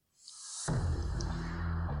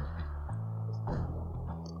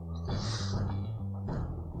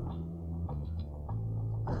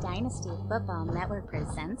Dynasty Football Network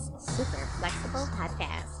presents Super Flexible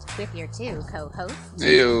Podcast with your two co-hosts,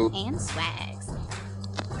 Ew. and Swags.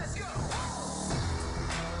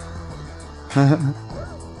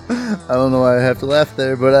 I don't know why I have to laugh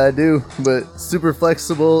there, but I do. But Super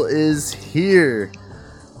Flexible is here.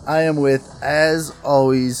 I am with, as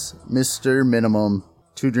always, Mr. Minimum,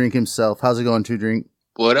 Two Drink himself. How's it going, Two Drink?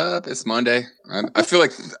 What up? It's Monday. I feel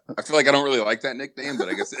like I don't really like that nickname, but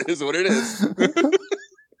I guess it is what it is.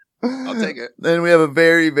 I'll take it. Then we have a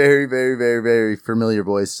very, very, very, very, very familiar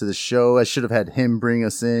voice to the show. I should have had him bring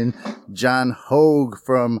us in. John Hogue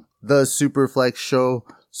from the Superflex show.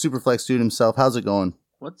 Superflex dude himself. How's it going?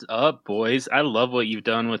 What's up, boys? I love what you've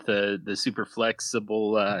done with the super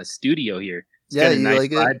flexible studio here. It's Yeah, got a you nice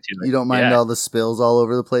like vibe it? to it. You don't mind Yeah. all the spills all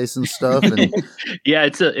over the place and stuff? And Yeah,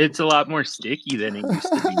 it's a lot more sticky than it used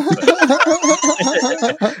to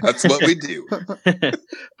be. That's what we do.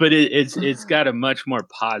 But it's got a much more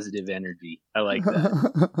positive energy. I like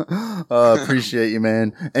that. Appreciate you,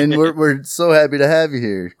 man. And we're so happy to have you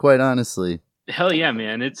here, quite honestly. Hell yeah,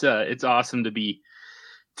 man! It's awesome to be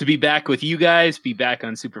back with you guys. Be back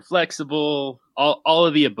on Super Flexible. All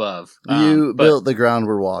of the above. You But- built the ground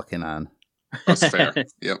we're walking on. That's fair.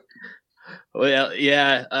 Yep. Well,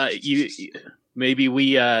 yeah. Maybe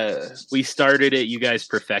we started it. You guys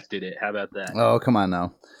perfected it. How about that? Oh, come on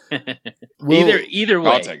now. Either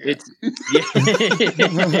way, I'll take it.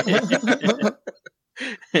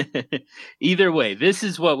 Either way, this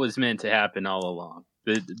is what was meant to happen all along.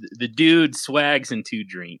 The dude, Swags, and Two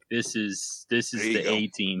Drink. This is There you the go. A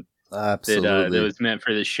team Absolutely. that was meant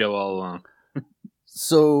for this show all along.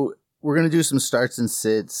 So we're going to do some starts and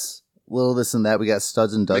sits, little this and that. We got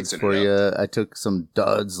studs and duds Mixing for it you. I took some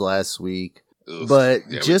duds last week. Oof. But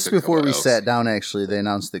Yeah, just took a before couple we Ls. sat down, actually, they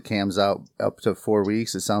announced that Cam's out up to 4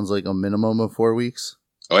 weeks. It sounds like a minimum of 4 weeks.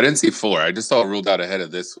 Oh, I didn't see 4. I just saw it ruled out ahead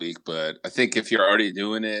of this week. But I think if you're already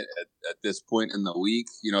doing it at this point in the week,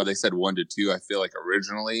 they said 1 to 2. I feel like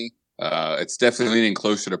originally, it's definitely leaning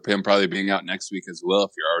closer to him probably being out next week as well.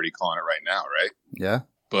 If you're already calling it right now, right? Yeah.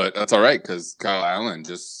 But that's all right because Kyle Allen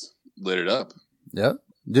just lit it up. Yep.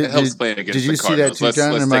 It helps playing against Did you the see that Cardinals. too,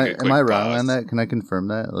 John? Let's Am take a quick I wrong pause. on that? Can I confirm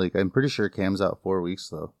that? Like, I'm pretty sure Cam's out 4 weeks,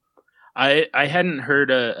 though. I hadn't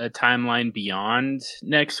heard a timeline beyond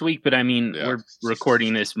next week, but I mean, Yeah. we're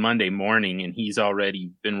recording this Monday morning, and he's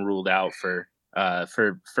already been ruled out for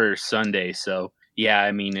Sunday. So yeah,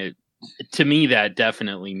 I mean, to me that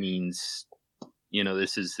definitely means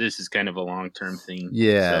this is kind of a long-term thing.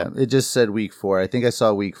 Yeah, So, it just said week 4. I think I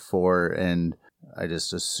saw week 4, and I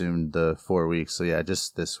just assumed the 4 weeks. So yeah,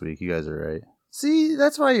 just this week. You guys are right. See,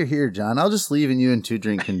 that's why you're here, John. I'll just leave and you and Two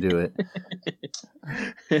Drink can do it.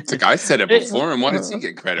 It's like I said it before, and why does he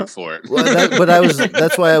get credit for it? Well,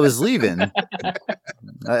 that's why I was leaving.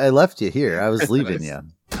 I left you here. I was leaving you.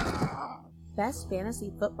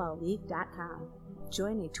 BestFantasyFootballLeague.com.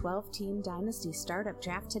 Join a 12-team Dynasty startup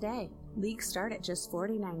draft today. Leagues start at just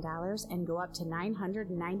 $49 and go up to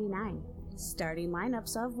 $999. Starting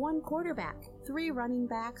lineups of 1 quarterback, 3 running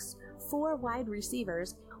backs, 4 wide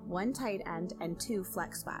receivers, 1 tight end, and 2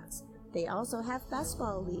 flex spots. They also have best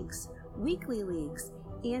ball leagues, weekly leagues,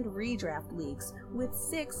 and redraft leagues with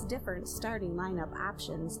 6 different starting lineup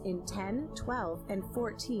options in 10, 12, and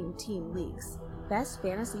 14 team leagues.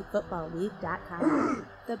 BestFantasyFootballLeague.com.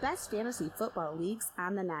 The best fantasy football leagues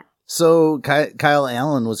on the net. So Kyle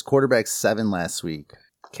Allen was quarterback 7 last week.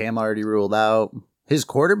 Cam already ruled out. His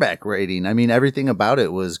quarterback rating, I mean, everything about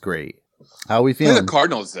it was great. How are we Play feeling? the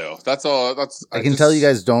Cardinals, though. That's all. I can tell you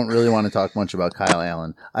guys don't really want to talk much about Kyle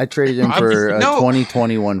Allen. I traded him for a No.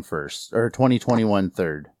 2021 first or 2021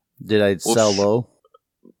 third. Did I sell low?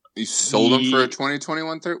 You sold him for a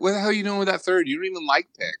 2021 third? What the hell are you doing with that third? You don't even like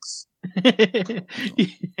picks.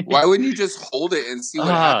 Why wouldn't you just hold it and see what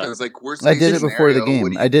happens? Like worst I case did it before the scenario, what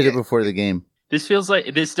game. do I you did it get? before the game. this does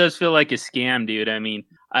feel like a scam, dude. I mean,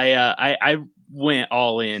 I went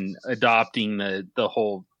all in adopting the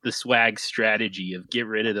swag strategy of get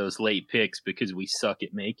rid of those late picks because we suck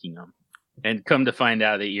at making them, and come to find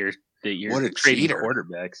out that you're What a trading cheater.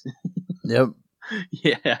 quarterbacks. Yep.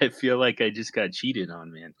 Yeah, I feel like I just got cheated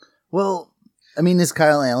on, man. Well, I mean, is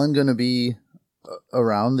Kyle Allen going to be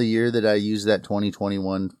around the year that I used that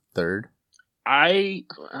 2021 third?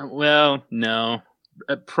 No,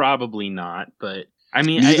 probably not. But I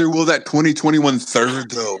mean, Neither will that 2021 third,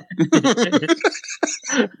 though.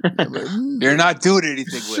 You're not doing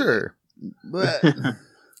anything with it. Sure. But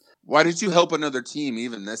Why did you help another team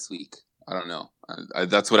even this week? I don't know.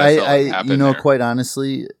 That's what I felt like happened there. quite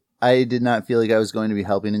honestly, I did not feel like I was going to be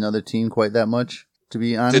helping another team quite that much, to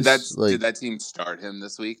be honest. Did that team start him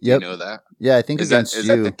this week? Yep. Do you know that? Yeah, I think Is against that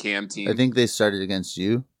you. the Cam team? I think they started against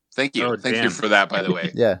you. Thank you. Oh, Thank you damn. for that, by the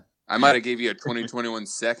way. Yeah. I might have gave you a 2021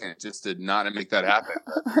 second just to not make that happen.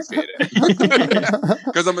 I appreciate it.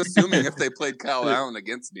 Because I'm assuming if they played Kyle Allen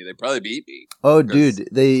against me, they'd probably beat me. Oh, dude,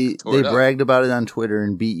 they tore it up. bragged about it on Twitter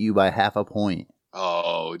and beat you by half a point.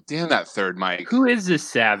 Oh, damn that third mic. Who is this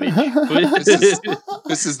savage?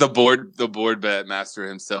 This is the board bet master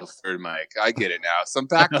himself, third mic. I get it now. Some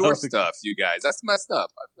backdoor stuff, you guys. That's messed up.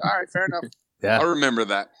 All right, fair enough. Yeah. I'll remember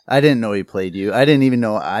that. I didn't know he played you. I didn't even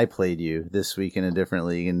know I played you this week in a different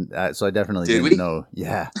league, and so I definitely didn't know.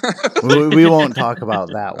 Yeah, we won't talk about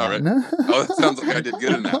that All one. Right. Oh, that sounds like I did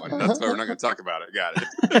good in that one. That's why we're not going to talk about it. Got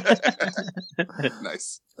it.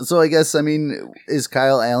 Nice. So I guess, I mean, is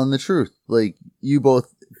Kyle Allen the truth? Like, you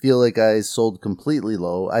both feel like I sold completely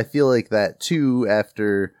low. I feel like that too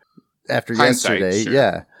after Hindsight, yesterday. sure.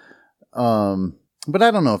 Yeah. But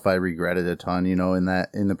I don't know if I regret it a ton,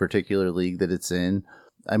 in the particular league that it's in.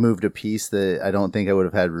 I moved a piece that I don't think I would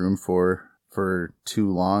have had room for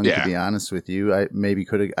too long, to be honest with you. I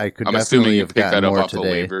could definitely have gotten more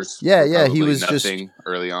today. Waivers. Yeah, he was just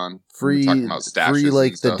early on. Free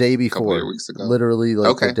like the day before. Literally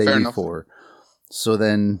like the day before. So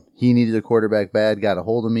then he needed a quarterback bad, got a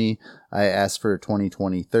hold of me. I asked for a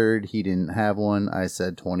 2020 third. He didn't have one. I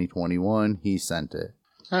said 2021. He sent it.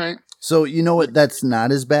 All right. So you know what that's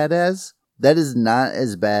not as bad as? That is not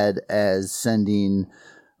as bad as sending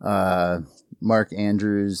Mark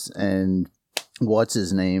Andrews and what's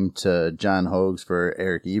his name to John Hogues for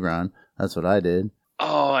Eric Ebron. That's what I did.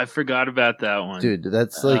 Oh, I forgot about that one. Dude,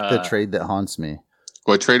 that's like the trade that haunts me.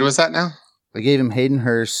 What trade was that now? I gave him Hayden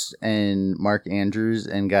Hurst and Mark Andrews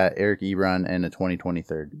and got Eric Ebron and a 2020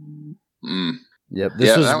 third. Yep.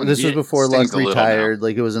 This was before Luck retired.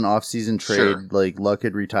 Like, it was an off-season trade. Sure. Like, Luck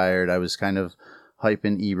had retired. I was kind of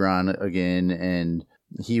hyping Ebron again, and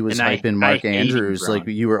he was hyping Mark Andrews. Like,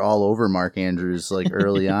 you were all over Mark Andrews, like,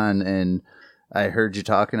 early on, and I heard you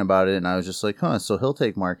talking about it, and I was just like, so he'll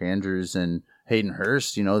take Mark Andrews and Hayden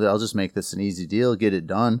Hurst, I'll just make this an easy deal, get it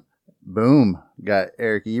done. Boom. Got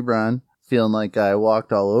Eric Ebron. Feeling like I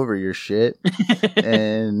walked all over your shit,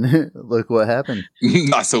 and look what happened.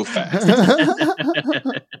 Not so fast.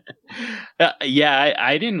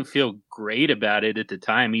 I didn't feel great about it at the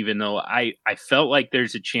time, even though I felt like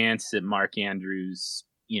there's a chance that Mark Andrews,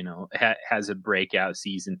 has a breakout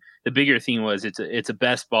season. The bigger thing was it's a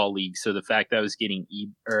best ball league, so the fact that I was getting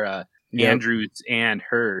Andrews and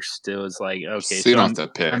Hurst, it was like, okay, so you don't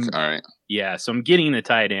have to pick. All right. Yeah, so I'm getting the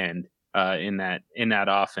tight end. In that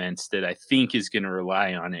offense that I think is going to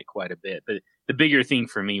rely on it quite a bit. But the bigger thing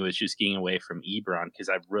for me was just getting away from Ebron because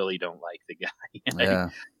I really don't like the guy. Yeah.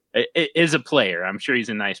 As a player, I'm sure he's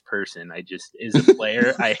a nice person. I just, as a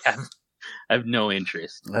player, I have no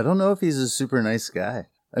interest. I don't know if he's a super nice guy.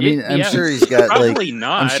 I'm sure he's got probably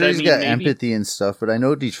not. I'm sure he's got empathy and stuff, but I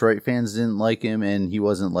know Detroit fans didn't like him, and he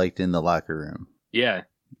wasn't liked in the locker room. Yeah,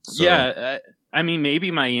 so.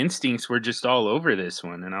 Maybe my instincts were just all over this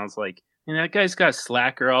one, and I was like, that guy's got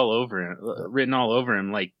slacker all over him, written all over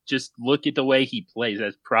him. Like, just look at the way he plays.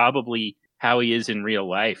 That's probably how he is in real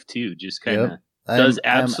life too. Just kind of does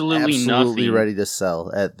absolutely nothing. Ready to sell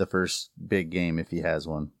at the first big game if he has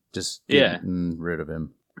one. Just getting rid of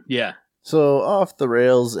him. Yeah. So off the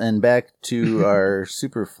rails and back to our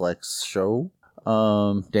Superflex show.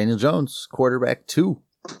 Daniel Jones, quarterback 2,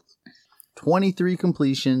 23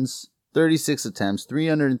 completions. 36 attempts,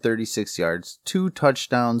 336 yards, 2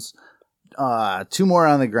 touchdowns, 2 more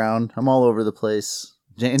on the ground. I'm all over the place.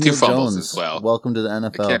 Daniel 2 fumbles Jones, as well. Welcome to the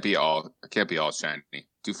NFL. It can't be all shiny.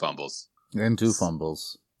 2 fumbles. And 2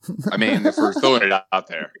 fumbles. If we're throwing it out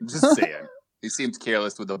there, just saying. He seemed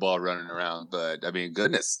careless with the ball running around, but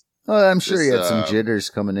goodness. Oh, I'm sure he had some jitters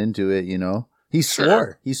coming into it, He swore.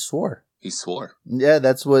 Sure. He swore. He swore. Yeah,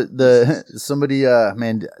 that's what somebody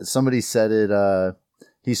said it.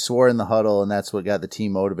 He swore in the huddle, and that's what got the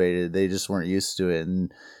team motivated. They just weren't used to it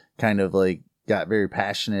and kind of like got very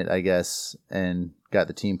passionate, I guess, and got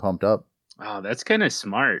the team pumped up. Oh, that's kind of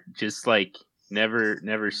smart. Just like never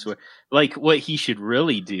swear. Like what he should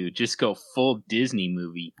really do, just go full Disney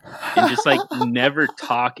movie and just like never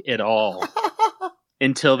talk at all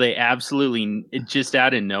until they absolutely just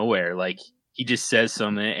out of nowhere. Like he just says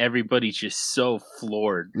something, and everybody's just so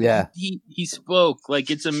floored. Yeah, he spoke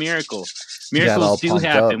like it's a miracle. Miracles do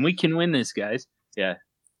happen. Up. We can win this, guys. Yeah.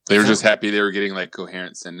 They were just happy they were getting like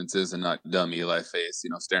coherent sentences and not dumb Eli face,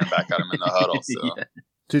 staring back at him in the huddle. So. Yeah.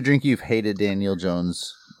 To drink, you've hated Daniel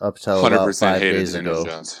Jones up till about 5 days ago.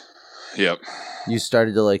 Jones. Yep. You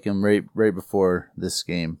started to like him right before this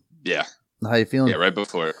game. Yeah. How you feeling? Yeah, right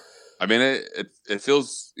before. It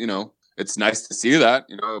feels, it's nice to see that,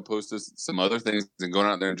 opposed to some other things and going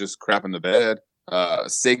out there and just crapping the bed.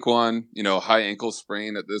 Saquon, high ankle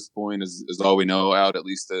sprain at this point is all we know, out at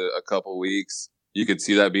least a couple weeks. You could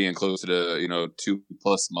see that being closer to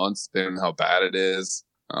 2+ months, depending on how bad it is.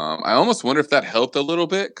 I almost wonder if that helped a little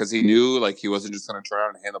bit, because he knew like he wasn't just going to try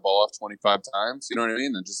out and hand the ball off 25 times. You know what I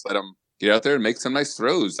mean? And just let him get out there and make some nice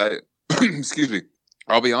throws. Excuse me.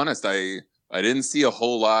 I'll be honest. I didn't see a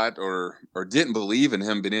whole lot, or didn't believe in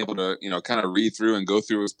him being able to kind of read through and go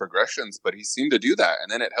through his progressions, but he seemed to do that.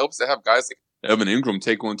 And then it helps to have guys like Evan Ingram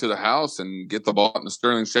take one to the house and get the ball to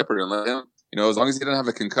Sterling Shepard and let him. As long as he didn't have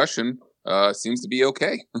a concussion, seems to be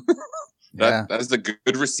okay. That is the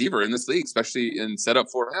good receiver in this league, especially in setup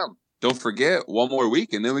for him. Don't forget, one more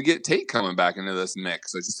week, and then we get Tate coming back into this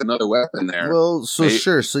mix. So it's just another weapon there. Well,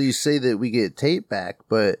 sure. So you say that we get Tate back,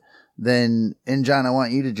 but then, and John, I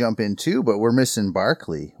want you to jump in too, but we're missing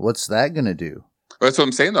Barkley. What's that going to do? That's what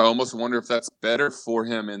I'm saying, though. I almost wonder if that's better for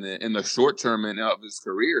him in the short term and of his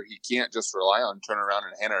career. He can't just rely on turning around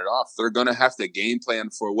and handing it off. They're going to have to game plan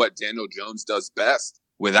for what Daniel Jones does best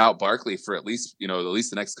without Barkley for at least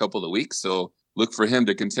the next couple of weeks. So look for him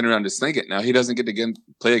to continue around to sling it. Now, he doesn't get to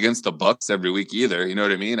play against the Bucs every week either. You know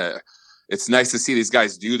what I mean? It's nice to see these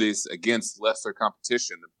guys do this against lesser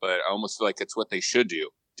competition, but I almost feel like it's what they should do.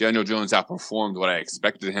 Daniel Jones outperformed what I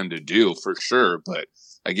expected him to do for sure, but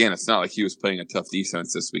again, it's not like he was playing a tough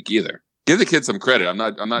defense this week either. Give the kid some credit. I'm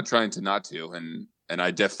not trying to not to, and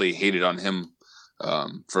I definitely hated on him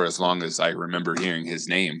for as long as I remember hearing his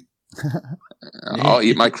name. I'll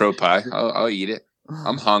eat my crow pie. I'll eat it.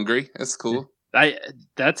 I'm hungry. That's cool.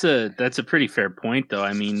 That's a pretty fair point, though.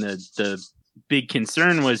 I mean, the big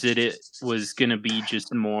concern was that it was going to be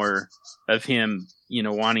just more of him,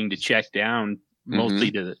 wanting to check down mostly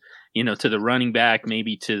to the running back,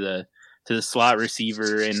 maybe to the slot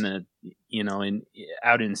receiver, and the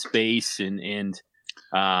out in space and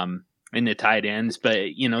in the tight ends, but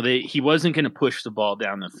he wasn't going to push the ball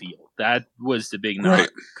down the field. That was the big knock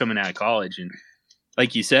coming out of college, and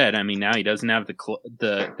like you said, I mean, now he doesn't have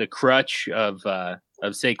the crutch of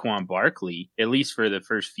Saquon Barkley, at least for the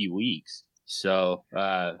first few weeks. So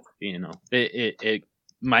it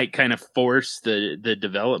might kind of force the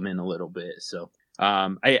development a little bit. So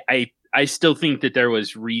I still think that there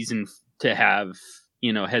was reason to have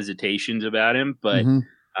hesitations about him, but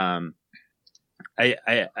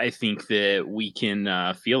I think that we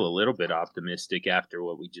can feel a little bit optimistic after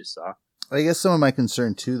what we just saw. I guess some of my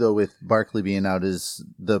concern too, though, with Barkley being out is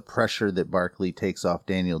the pressure that Barkley takes off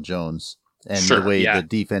Daniel Jones, and the way the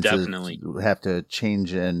defenses have to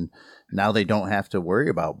change, and now they don't have to worry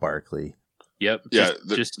about Barkley. Yep.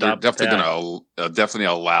 Just they're definitely going to definitely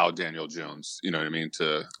allow Daniel Jones, you know what I mean,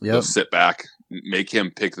 to sit back, make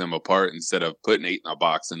him pick them apart instead of putting 8 in a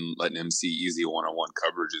box and letting him see easy one-on-one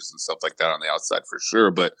coverages and stuff like that on the outside for sure.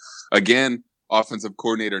 But again, offensive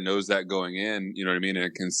coordinator knows that going in, you know what I mean, and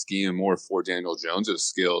it can scheme more for Daniel Jones's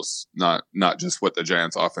skills, not just what the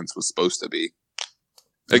Giants' offense was supposed to be.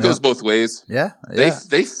 It goes both ways. Yeah.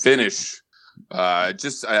 They finish. I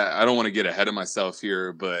don't want to get ahead of myself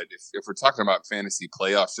here, but if we're talking about fantasy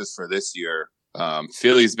playoffs just for this year,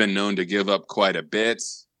 Philly's been known to give up quite a bit.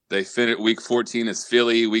 They finish week 14 is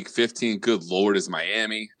Philly, week 15, good Lord, is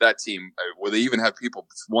Miami. That team, will they even have people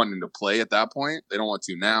wanting to play at that point? They don't want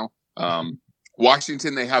to now.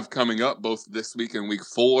 Washington, they have coming up both this week and week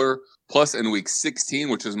 4, plus in week 16,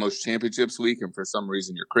 which is most championships week. And for some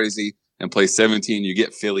reason you're crazy and play 17, you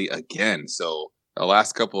get Philly again. So the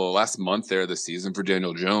last month there of the season for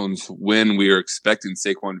Daniel Jones, when we were expecting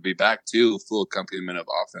Saquon to be back to full accompaniment of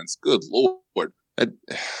offense. Good Lord. I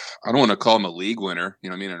don't want to call him a league winner, you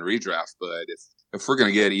know what I mean, in a redraft, but if we're going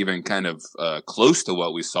to get even kind of close to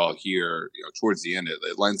what we saw here, towards the end,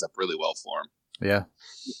 it lines up really well for him. Yeah.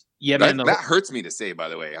 Yeah, that hurts me to say, by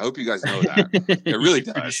the way. I hope you guys know that. It really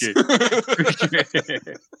does.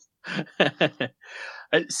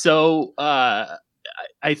 So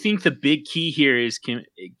I think the big key here is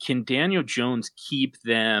can Daniel Jones keep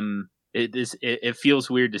them? It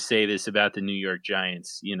feels weird to say this about the New York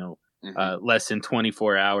Giants, less than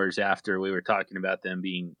 24 hours after we were talking about them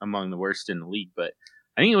being among the worst in the league. But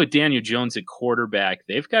I think with Daniel Jones at quarterback,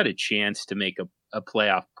 they've got a chance to make a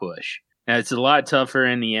playoff push. Now, it's a lot tougher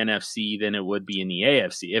in the NFC than it would be in the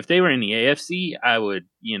AFC. If they were in the AFC, I would,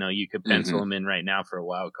 you could pencil them in right now for a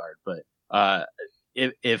wild card. But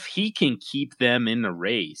if he can keep them in the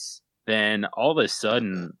race, then all of a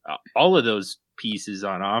sudden, all of those pieces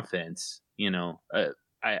on offense,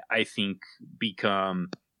 I think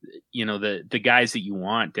become, the guys that you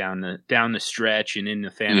want down the stretch and in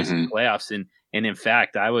the fantasy playoffs. And in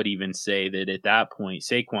fact, I would even say that at that point,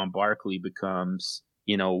 Saquon Barkley becomes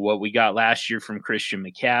what we got last year from Christian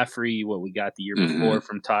McCaffrey, what we got the year before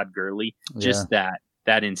from Todd Gurley, just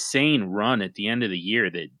that insane run at the end of the year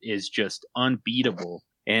that is just unbeatable.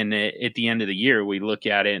 And at the end of the year, we look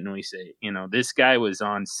at it and we say, this guy was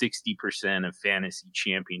on 60% of fantasy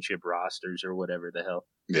championship rosters or whatever the hell.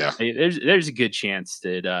 Yeah. There's a good chance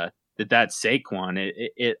that that's Saquon.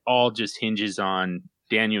 It all just hinges on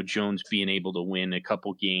Daniel Jones being able to win a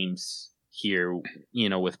couple games here,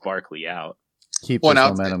 with Barkley out. Keep this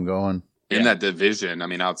momentum going. In that division, I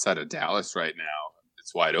mean, outside of Dallas right now,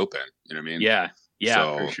 it's wide open. You know what I mean? Yeah,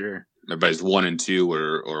 so for sure. Everybody's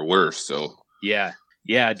 1-2 or worse. So yeah,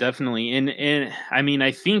 definitely. And I mean,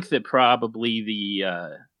 I think that probably the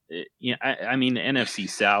NFC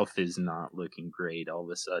South is not looking great all of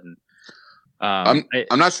a sudden. I'm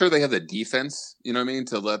not sure they have the defense, you know what I mean,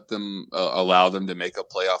 to let them allow them to make a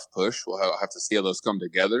playoff push. We'll have to see how those come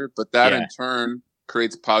together. But that in turn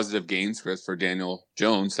creates positive gains for Daniel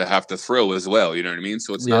Jones to have to throw as well. You know what I mean?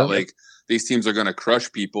 So it's not like these teams are going to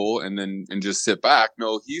crush people and just sit back.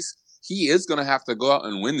 No, he is going to have to go out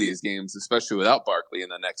and win these games, especially without Barkley in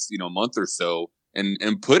the next month or so, and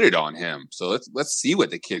put it on him. So let's see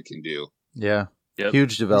what the kid can do. Yeah,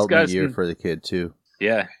 huge development year for the kid too.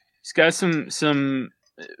 Yeah, he's got some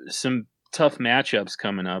tough matchups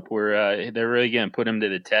coming up where they're really going to put him to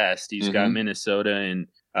the test. He's got Minnesota and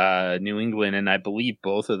New England, and I believe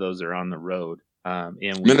both of those are on the road.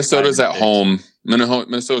 And Minnesota's at home.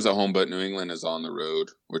 Minnesota's at home, but New England is on the road,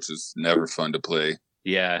 which is never fun to play.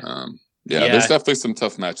 Yeah. There's definitely some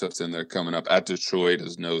tough matchups in there coming up. At Detroit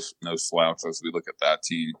is no slouch as we look at that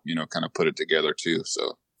team, kind of put it together too.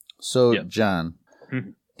 So John,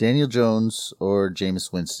 Daniel Jones or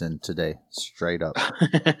Jameis Winston today, straight up.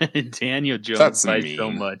 Daniel Jones by so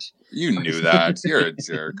much. You knew that. You're a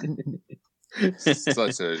jerk.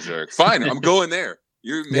 Such a jerk. Fine, I'm going there.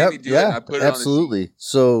 You made me do it. I put it absolutely. On the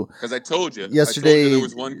so because I told you yesterday, there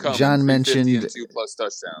was one coming, John mentioned 2 plus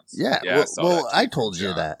touchdowns. Yeah, I told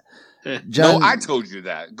you that. John, no, I told you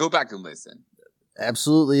that. Go back and listen.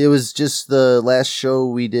 Absolutely, it was just the last show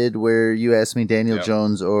we did where you asked me Daniel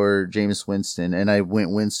Jones or Jameis Winston, and I went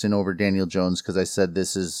Winston over Daniel Jones because I said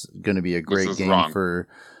this is going to be a great game for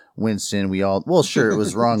Winston. It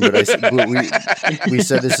was wrong, but we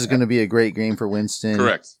said this is going to be a great game for Winston.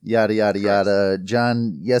 Correct. Yada yada yada.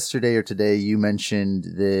 John, yesterday or today, you mentioned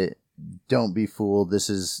that don't be fooled. This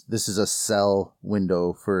is a sell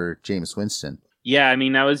window for Jameis Winston. Yeah, I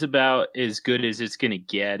mean that was about as good as it's going to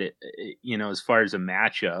get. As far as a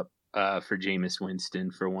matchup for Jameis Winston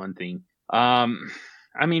for one thing. I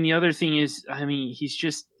mean the other thing is,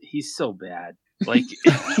 he's so bad. Like.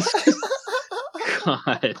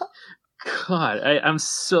 God, I'm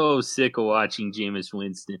so sick of watching Jameis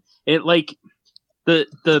Winston.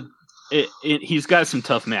 He's got some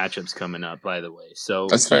tough matchups coming up, by the way. So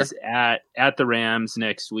that's fair. He's at the Rams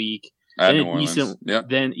next week. At New Orleans.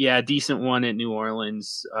 Decent one at New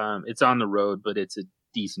Orleans. It's on the road, but it's a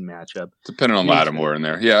decent matchup. Depending on Lattimore in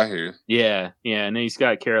there. Yeah, I hear you. Yeah, and then he's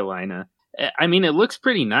got Carolina. I mean, it looks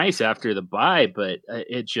pretty nice after the bye, but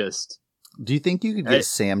it just... Do you think you could get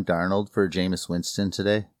Sam Darnold for Jameis Winston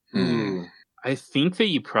today? I think that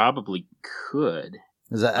you probably could.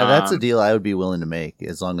 That's a deal I would be willing to make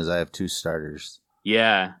as long as I have 2 starters.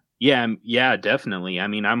 Yeah, definitely. I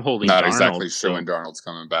mean, I'm holding not Darnold, exactly sure when Darnold's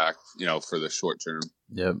coming back, for the short term.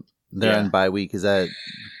 Yep. They're on bye week.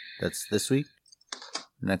 That's this week?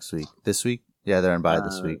 Next week? This week? Yeah, they're on bye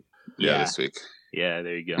this week. Yeah, this week. Yeah,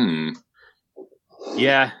 there you go.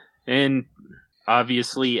 Yeah, and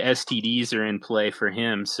obviously, STDs are in play for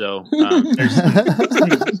him, so there's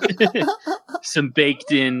some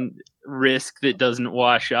baked-in risk that doesn't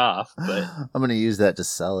wash off. But I'm going to use that to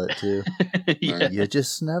sell it, too. You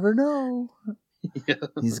just never know. Yeah.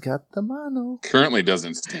 He's got the mono. Currently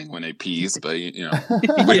doesn't sting when he pees, but,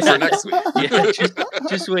 wait for next week. Yeah,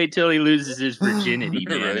 just wait till he loses his virginity,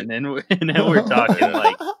 man, right. and then we're talking,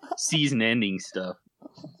 like, season-ending stuff.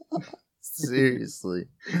 Seriously.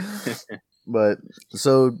 But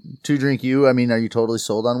so to drink you, I mean, are you totally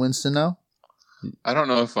sold on Winston now? I don't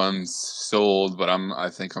know if I'm sold, but I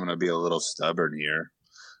think I'm going to be a little stubborn here.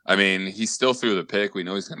 I mean, he still threw the pick. We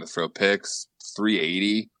know he's going to throw picks.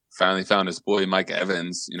 380. Finally found his boy Mike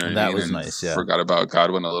Evans. You know what I mean? That was nice. Yeah. Forgot about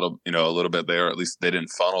Godwin a little bit there. At least they didn't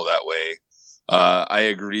funnel that way. I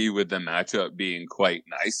agree with the matchup being quite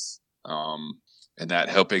nice, and that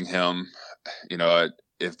helping him.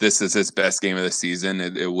 If this is his best game of the season,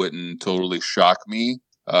 it wouldn't totally shock me.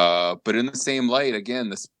 But in the same light, again,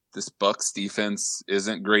 this Bucs defense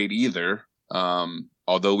isn't great either.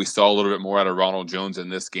 Although we saw a little bit more out of Ronald Jones in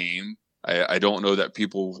this game, I don't know that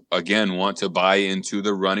people again want to buy into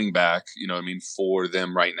the running back, for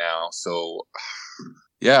them right now. So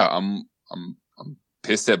yeah, I'm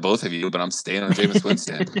pissed at both of you, but I'm staying on Jameis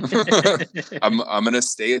Winston. I'm gonna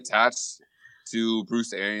stay attached to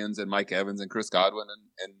Bruce Arians and Mike Evans and Chris Godwin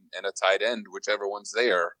and a tight end, whichever one's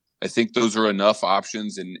there. I think those are enough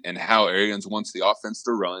options and how Arians wants the offense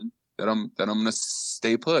to run that I'm gonna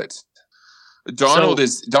stay put. Donald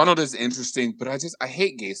is interesting, but I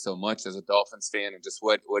hate Gase so much as a Dolphins fan and just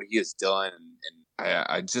what he has done,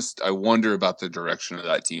 and I wonder about the direction of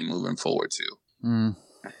that team moving forward too.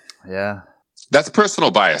 Yeah. That's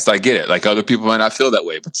personal bias. I get it. Like other people might not feel that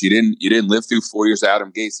way, but you didn't live through 4 years of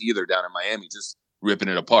Adam Gase either down in Miami, just ripping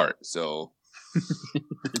it apart. So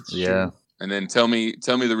yeah. True. And then tell me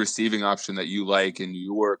the receiving option that you like in New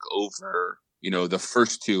York over, the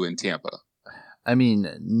first two in Tampa. I mean,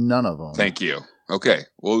 none of them. Thank you. Okay.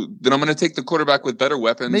 Well, then I'm going to take the quarterback with better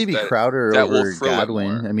weapons. Maybe Crowder over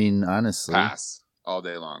Godwin. I mean, honestly. Pass all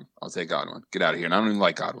day long. I'll take Godwin. Get out of here. And I don't even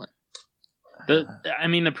like Godwin.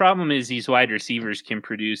 The problem is these wide receivers can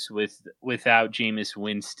produce without Jameis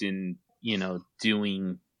Winston,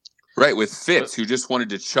 doing right with Fitz, who just wanted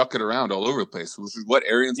to chuck it around all over the place, which is what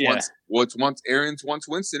Arians wants. Arians wants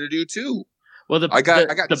Winston to do too. Well, I got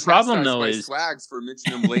the problem though is Swags for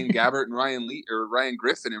mentioning Blaine Gabbert and Ryan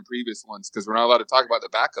Griffin in previous ones because we're not allowed to talk about the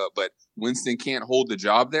backup, but Winston can't hold the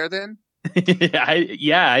job there. Then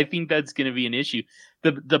I think that's going to be an issue.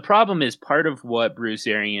 The problem is part of what Bruce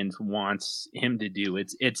Arians wants him to do.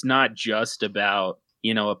 It's not just about,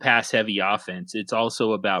 a pass heavy offense. It's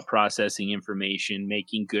also about processing information,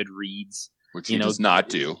 making good reads, which he does not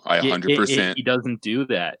do. 100%. He doesn't do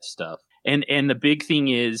that stuff. And the big thing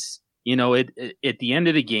is, at the end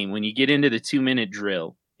of the game, when you get into the 2-minute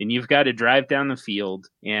drill and you've got to drive down the field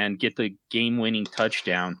and get the game winning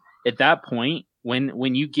touchdown, at that point,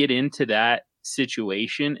 when you get into that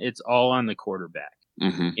situation, it's all on the quarterback.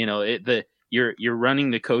 Mm-hmm. You're running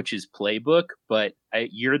the coach's playbook, but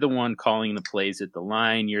you're the one calling the plays at the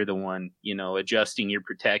line. You're the one, adjusting your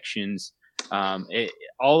protections.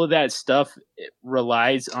 All of that stuff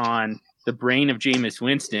relies on the brain of Jameis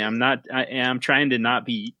Winston. I'm trying to not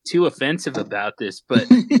be too offensive about this, but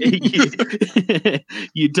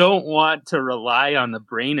you don't want to rely on the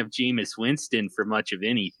brain of Jameis Winston for much of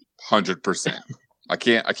anything. 100%. I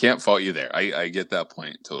can't fault you there. I get that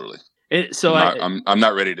point totally. I'm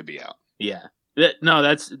not ready to be out. Yeah. No,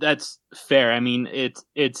 that's fair. I mean, it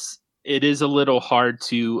is a little hard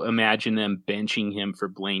to imagine them benching him for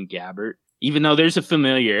Blaine Gabbert, even though there's a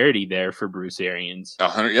familiarity there for Bruce Arians.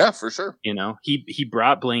 100, yeah, for sure. He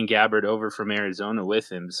brought Blaine Gabbert over from Arizona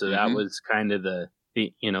with him, so that was kind of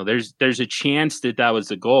there's a chance that was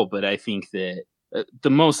the goal, but I think that the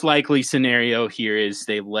most likely scenario here is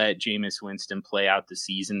they let Jameis Winston play out the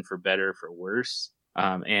season for better or for worse,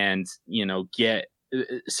 and get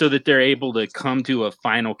so that they're able to come to a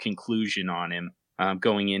final conclusion on him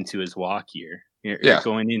going into his walk year.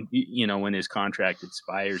 Going in, when his contract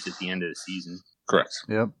expires at the end of the season. Correct.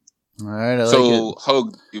 Yep. All right. So,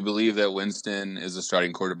 Hogue, you believe that Winston is a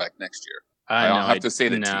starting quarterback next year? I don't have to say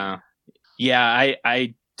the team. Yeah,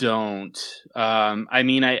 I don't.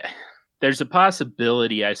 There's a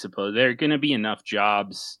possibility, I suppose. There are going to be enough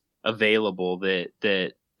jobs available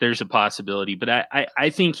that there's a possibility, but I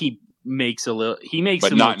think he makes some more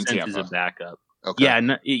sense as a backup.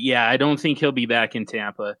 Okay. Yeah, I don't think he'll be back in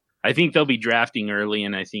Tampa. I think they'll be drafting early,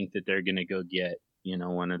 and I think that they're going to go get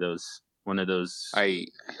one of those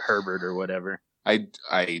Herbert or whatever. I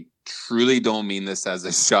truly don't mean this as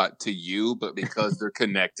a shot to you, but because they're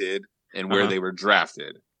connected and where they were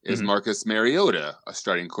drafted. Is Marcus Mariota a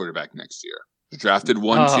starting quarterback next year? Drafted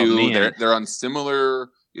 1-2. They're on similar,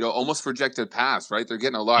 almost projected pass, right? They're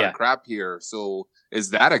getting a lot of crap here. So is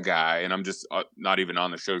that a guy? And I'm just not even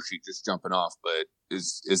on the show sheet, just jumping off. But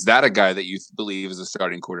is that a guy that you believe is a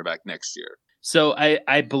starting quarterback next year? So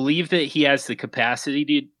I believe that he has the capacity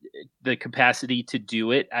to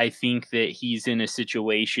do it. I think that he's in a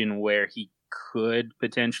situation where he could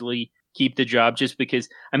potentially keep the job, just because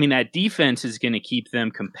that defense is going to keep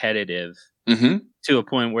them competitive to a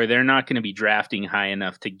point where they're not going to be drafting high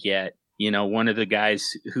enough to get one of the guys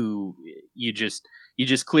who you just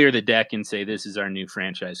clear the deck and say, this is our new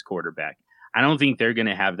franchise quarterback. I don't think they're going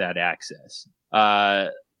to have that access.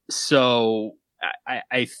 So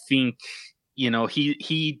I think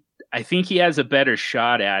I think he has a better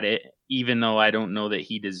shot at it, even though I don't know that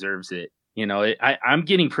he deserves it. I'm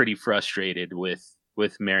getting pretty frustrated with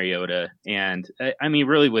Mariota, and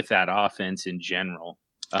really with that offense in general.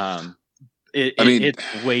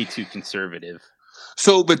 It's way too conservative.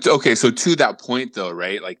 So to that point though,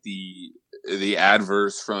 right? Like the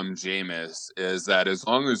adverse from Jameis is that as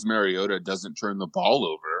long as Mariota doesn't turn the ball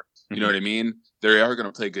over, you know what I mean? They are going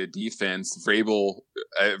to play good defense. Vrabel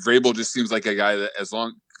just seems like a guy that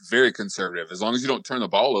very conservative. As long as you don't turn the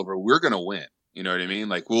ball over, we're going to win. You know what I mean?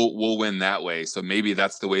 Like we'll win that way. So maybe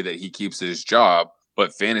that's the way that he keeps his job.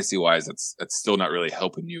 But fantasy wise, that's still not really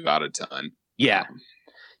helping you out a ton. Yeah.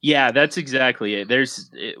 Yeah, that's exactly it.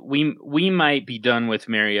 We might be done with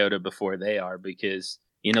Mariota before they are, because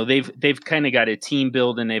they've kind of got a team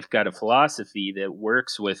build and they've got a philosophy that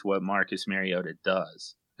works with what Marcus Mariota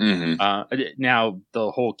does. Mm-hmm. Now the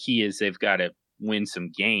whole key is they've got to win some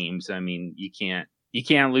games. I mean, you can't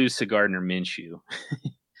lose to Gardner Minshew.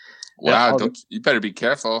 Wow, you better be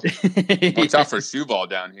careful. Watch out for shoe ball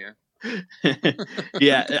down here.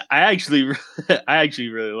 Yeah, I actually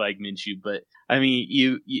really like Minshew, but I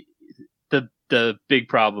mean, the big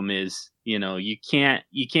problem is, you can't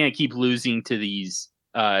keep losing to these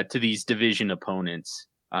division opponents,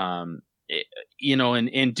 and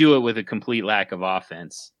do it with a complete lack of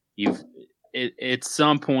offense. At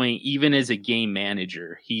some point, even as a game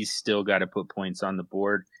manager, he's still got to put points on the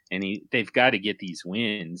board, and they've got to get these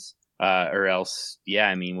wins, or else,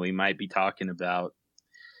 I mean, we might be talking about.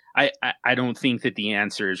 I don't think that the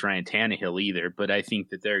answer is Ryan Tannehill either, but I think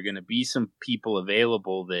that there are going to be some people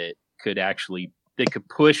available that could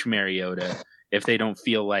push Mariota if they don't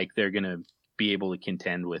feel like they're going to be able to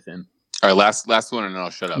contend with him. All right, last one, and then I'll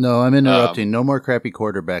shut up. No, I'm interrupting. No more crappy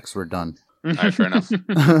quarterbacks. We're done. All right, fair enough.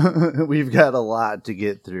 We've got a lot to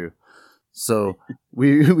get through. So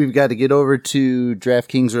we've got to get over to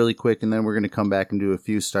DraftKings really quick, and then we're going to come back and do a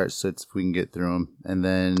few start sits if we can get through them, and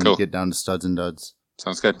then get down to studs and duds.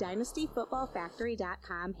 Sounds good.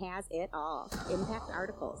 DynastyFootballFactory.com has it all. Impact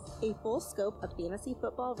articles, a full scope of fantasy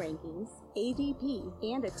football rankings, ADP,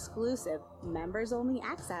 and exclusive members-only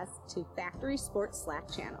access to Factory Sports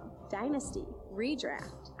Slack channel. Dynasty,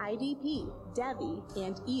 Redraft, IDP, Devi,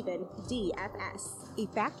 and even DFS. A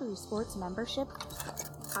Factory Sports membership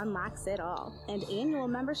unlocks it all, and annual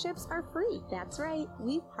memberships are free. That's right,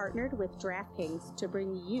 we've partnered with DraftKings to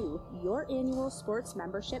bring you your annual sports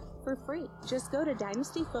membership for free. Just go to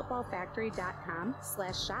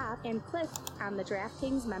DynastyFootballFactory.com/shop and click on the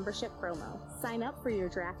DraftKings membership promo. Sign up for your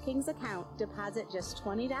DraftKings account, deposit just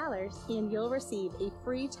 $20, and you'll receive a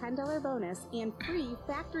free $10 bonus and free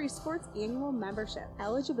Factory Sports annual membership.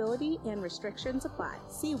 Eligibility and restrictions apply.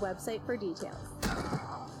 See website for details.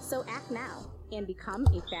 So act now and become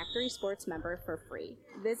a Factory Sports member for free.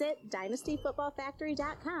 Visit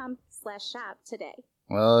DynastyFootballFactory.com/shop today.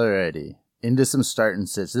 Alrighty. Into some start and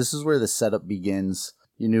sits. This is where the setup begins.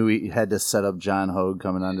 You knew we had to set up John Hogue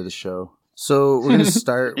coming onto the show. So we're going to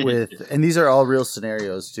start with, and these are all real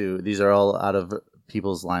scenarios too. These are all out of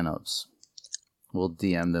people's lineups. We'll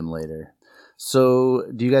DM them later. So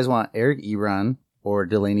do you guys want Eric Ebron or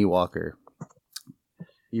Delaney Walker?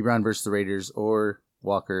 Ebron versus the Raiders or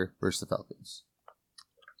Walker versus the Falcons?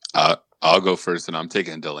 I'll go first, and I'm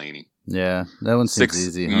taking Delaney. Yeah, that one seems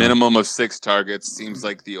easy. Huh? Minimum of 6 targets seems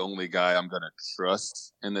like the only guy I'm going to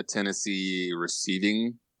trust in the Tennessee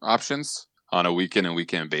receiving options on a weekend and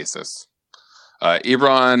weekend basis.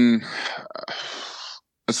 Ebron,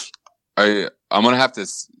 I'm going to have to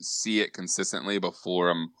see it consistently before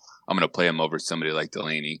I'm going to play him over somebody like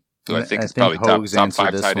Delaney, who I think is probably top 5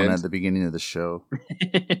 tight end at the beginning of the show.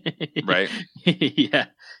 Right?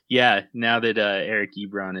 Yeah. Now that Eric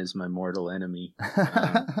Ebron is my mortal enemy,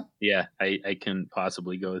 I couldn't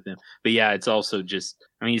possibly go with him. But yeah, it's also just,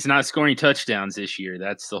 I mean, he's not scoring touchdowns this year.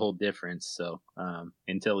 That's the whole difference. So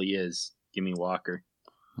until he is, give me Walker.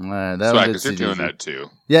 Because you're doing that too.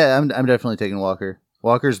 Yeah, I'm definitely taking Walker.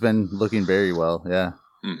 Walker's been looking very well. Yeah.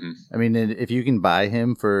 Mm-hmm. I mean, if you can buy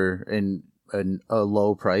him for a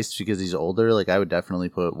low price because he's older, like I would definitely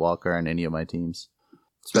put Walker on any of my teams.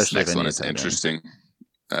 Especially this next one is interesting.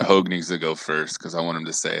 Hogue needs to go first because I want him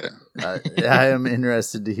to say it. I am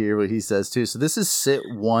interested to hear what he says too. So this is sit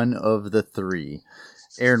 1 of the 3.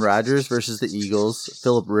 Aaron Rodgers versus the Eagles,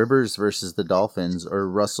 Phillip Rivers versus the Dolphins, or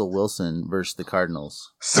Russell Wilson versus the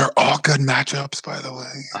Cardinals. They're all good matchups, by the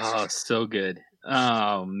way. Oh, so good.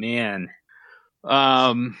 Oh, man.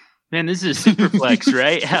 Man, this is super flex,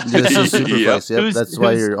 right? This is super flex. Yep, that's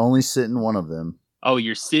why you're only sitting one of them. Oh,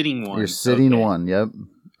 you're sitting one. You're sitting one. Yep.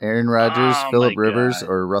 Aaron Rodgers, Phillip Rivers,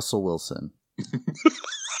 or Russell Wilson.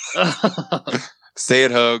 Say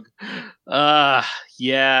it, Hogue.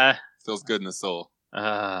 Yeah. Feels good in the soul.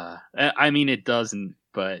 I mean, it doesn't,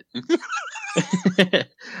 but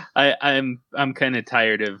I'm kind of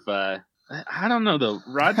tired of. I don't know though.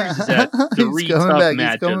 Rodgers is at 3 tough matchups.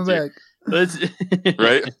 He's coming back. Let's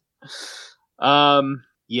right.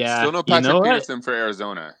 Yeah, Still no Patrick Peterson for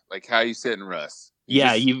Arizona. Like, how you sitting Russ? He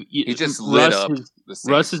just lit up the Saints.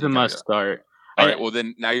 Russ is a must start. All right, well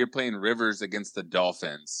then now you're playing Rivers against the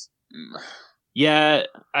Dolphins. Yeah,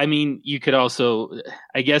 I mean, you could also,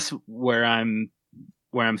 I guess, where I'm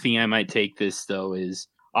thinking I might take this though is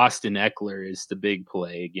Austin Eckler is the big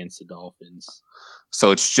play against the Dolphins.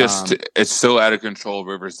 So it's just it's so out of control.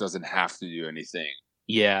 Rivers doesn't have to do anything.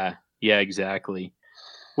 Yeah, exactly.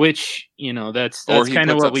 Which, that's kind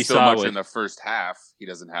of what we saw in the first half. He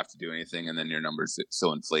doesn't have to do anything, and then your numbers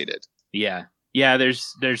so inflated. Yeah.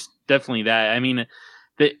 There's definitely that. I mean,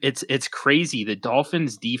 it's crazy. The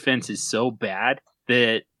Dolphins' defense is so bad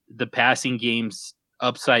that the passing game's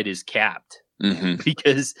upside is capped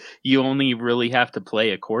because you only really have to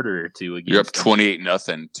play a quarter or two against. You're up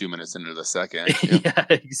 28-0 2 minutes into the second. Yeah,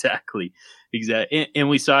 exactly. And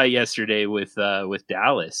we saw it yesterday with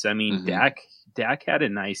Dallas. I mean, Dak had a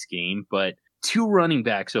nice game, but 2 running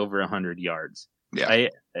backs over 100 yards. Yeah,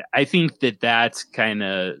 I think that's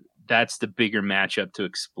the bigger matchup to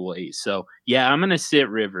exploit. So yeah, I'm gonna sit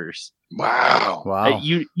Rivers. Wow.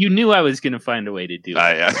 You knew I was gonna find a way to do it.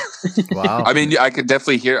 Yeah. Wow. I mean, I could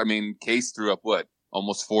definitely hear. I mean, Case threw up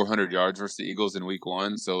almost 400 yards versus the Eagles in Week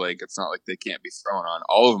 1. So like, it's not like they can't be thrown on.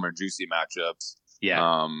 All of them are juicy matchups.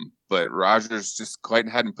 Yeah. But Rodgers just quite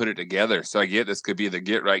hadn't put it together. So I get this could be the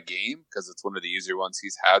get right game because it's one of the easier ones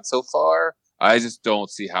he's had so far. I just don't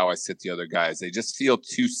see how I sit the other guys. They just feel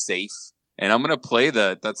too safe. And I'm going to play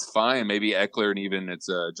that's fine. Maybe Eckler and even it's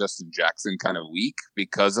a Justin Jackson kind of week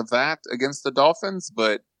because of that against the Dolphins.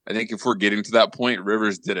 But I think if we're getting to that point,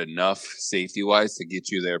 Rivers did enough safety-wise to get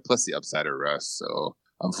you there, plus the upside of Russ. So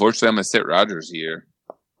unfortunately, I'm going to sit Rodgers here.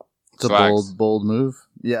 It's a bold move.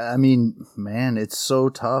 Yeah, I mean, man, it's so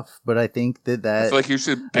tough. But I think that I feel like you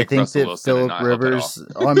should pick I think Russell that Wilson Philip and not Rivers.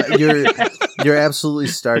 help at all. You're absolutely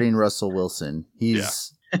starting Russell Wilson.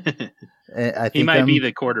 He's. I think he might be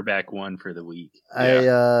the quarterback one for the week.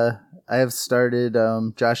 I have started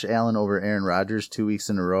Josh Allen over Aaron Rodgers 2 weeks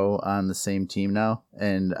in a row on the same team now,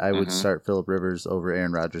 and I would start Philip Rivers over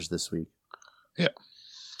Aaron Rodgers this week. Yeah,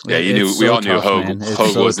 we all knew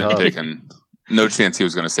Hogue wasn't picking. No chance he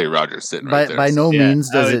was going to say Rodgers sitting right there. By no means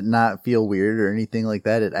does it not feel weird or anything like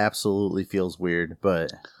that. It absolutely feels weird,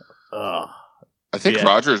 but I think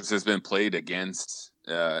Rodgers has been played against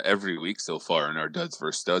every week so far in our duds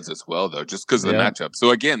versus studs as well, though, just because of the matchup.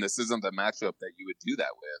 So again, this isn't the matchup that you would do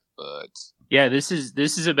that with, but yeah, this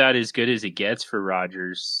is about as good as it gets for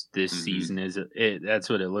Rodgers this season. That's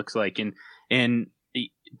what it looks like, and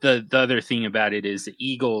the other thing about it is the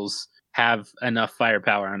Eagles have enough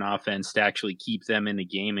firepower on offense to actually keep them in the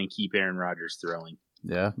game and keep Aaron Rodgers throwing.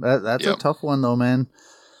 Yeah, that's a tough one though, man.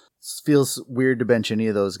 It feels weird to bench any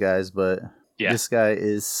of those guys, but this guy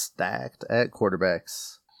is stacked at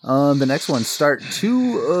quarterbacks. The next one, start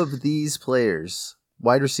 2 of these players.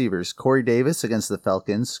 Wide receivers, Corey Davis against the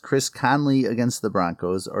Falcons, Chris Conley against the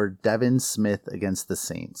Broncos, or Devin Smith against the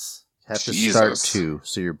Saints. Have to start 2,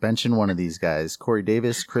 so you're benching one of these guys. Corey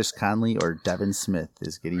Davis, Chris Conley, or Devin Smith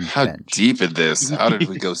is getting benched. How deep is this? How did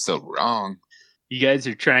we go so wrong? You guys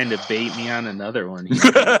are trying to bait me on another one.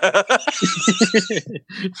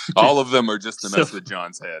 All of them are just to mess with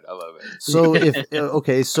John's head. I love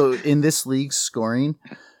it. So in this league's scoring,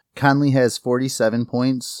 Conley has 47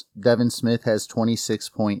 points, Devin Smith has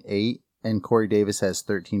 26.8, and Corey Davis has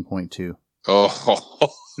 13.2.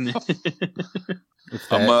 Oh. If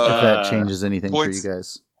that changes anything for you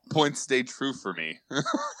guys. Points stay true for me.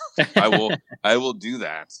 I will do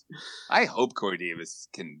that. I hope Corey Davis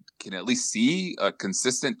can at least see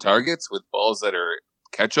consistent targets with balls that are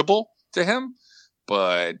catchable to him.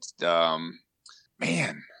 But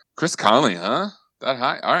man, Chris Conley, huh? That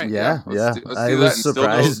high? All right. Yeah. Let's do I was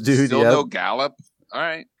surprised, dude. Still no Gallup. All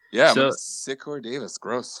right. Yeah. So, I'm sick Corey Davis.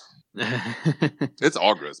 Gross. It's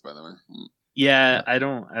all gross, by the way. Yeah, I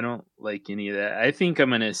don't like any of that. I think I'm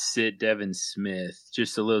gonna sit Devin Smith,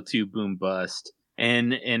 just a little too boom bust,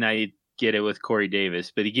 and I get it with Corey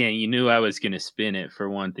Davis. But again, you knew I was gonna spin it for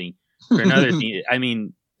one thing. For another thing, I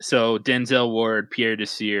mean, so Denzel Ward, Pierre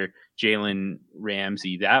Desir, Jalen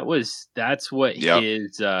Ramsey. That's what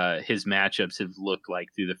his matchups have looked like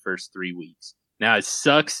through the first 3 weeks. Now it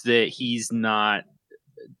sucks that he's not.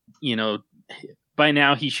 By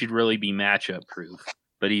now he should really be matchup proof.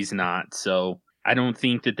 But he's not, so I don't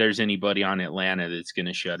think that there's anybody on Atlanta that's going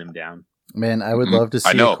to shut him down. Man, I would love to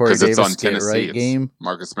see a Corey Davis get right game.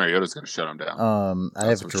 Marcus Mariota's going to shut him down. I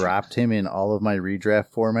have dropped him in all of my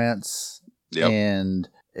redraft formats, and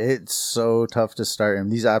it's so tough to start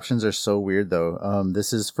him. These options are so weird, though.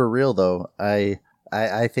 This is for real, though. I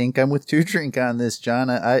I think I'm with Two Drink on this, John.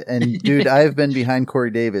 Dude, I've been behind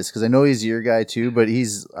Corey Davis because I know he's your guy too, but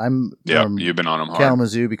I'm you've been on him hard.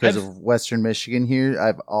 Kalamazoo because of Western Michigan here.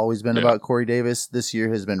 I've always been about Corey Davis. This year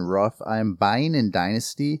has been rough. I'm buying in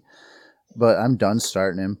Dynasty, but I'm done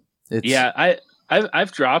starting him.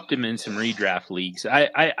 I've dropped him in some redraft leagues.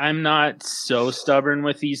 I'm not so stubborn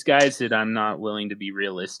with these guys that I'm not willing to be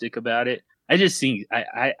realistic about it. I just think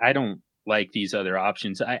I don't like these other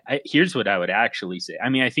options. Here's what I would actually say. I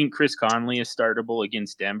mean, I think Chris Conley is startable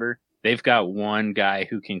against Denver. They've got one guy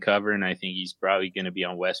who can cover, and I think he's probably going to be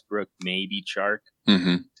on Westbrook, maybe Chark.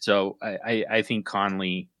 Mm-hmm. So I think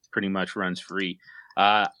Conley pretty much runs free.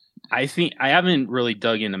 I think I haven't really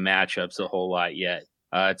dug into matchups a whole lot yet.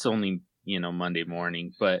 It's only Monday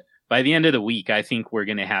morning, but by the end of the week, I think we're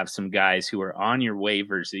going to have some guys who are on your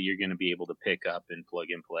waivers that you're going to be able to pick up and plug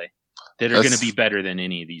and play that are going to be better than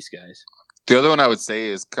any of these guys. The other one I would say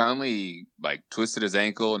is Conley twisted his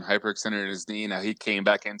ankle and hyperextended his knee. Now he came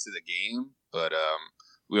back into the game, but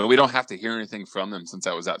we don't have to hear anything from them since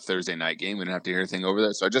that was that Thursday night game. We didn't have to hear anything over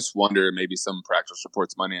there. So I just wonder maybe some practice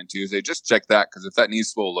reports Monday and Tuesday. Just check that, because if that knee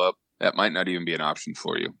swole up, that might not even be an option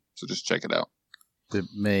for you. So just check it out. It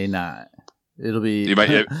may not. It'll be.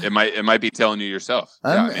 It might be telling you yourself.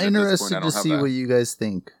 I'm interested to see what you guys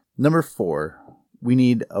think. Number 4, we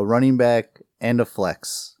need a running back and a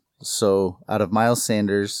flex. So out of Miles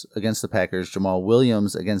Sanders against the Packers, Jamal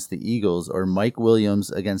Williams against the Eagles, or Mike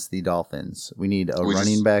Williams against the Dolphins, we need a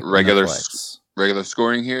running back and a flex. Regular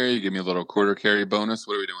scoring here. You give me a little quarter carry bonus.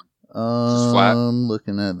 What are we doing? Just flat?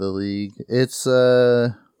 Looking at the league, it's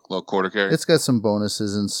little quarter carry. It's got some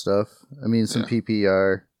bonuses and stuff. I mean, some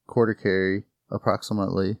PPR, quarter carry,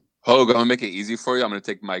 approximately. Hogue, I'm gonna make it easy for you. I'm gonna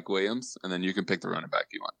take Mike Williams, and then you can pick the running back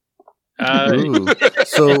you want.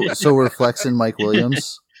 So we're flexing Mike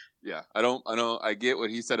Williams. Yeah, I get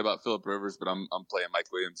what he said about Phillip Rivers, but I'm playing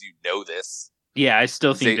Mike Williams. You know this. Yeah, I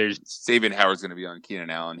still think Xavier Howard's going to be on Keenan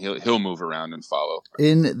Allen. He'll move around and follow.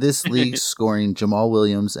 In this league scoring, Jamal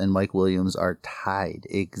Williams and Mike Williams are tied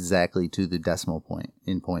exactly to the decimal point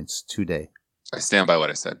in points today. I stand by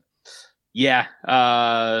what I said. Yeah,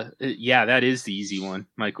 that is the easy one,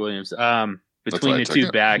 Mike Williams. Between the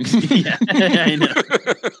two backs, yeah, I know.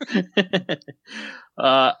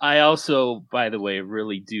 I also, by the way,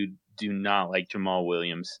 really do not like Jamal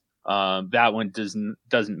Williams. That one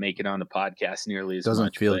doesn't make it on the podcast nearly as much.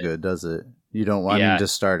 Doesn't feel good, does it? You don't want him to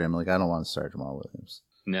start him. I don't want to start Jamal Williams.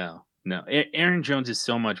 No. Aaron Jones is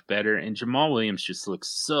so much better, and Jamal Williams just looks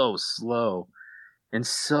so slow and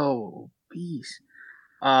so obese.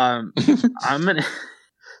 I'm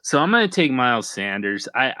gonna take Miles Sanders.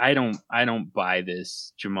 I don't buy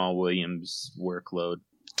this Jamal Williams workload.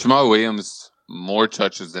 Jamal Williams more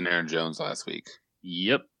touches than Aaron Jones last week.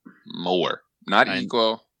 Yep, more, not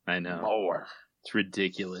equal. I know. More. It's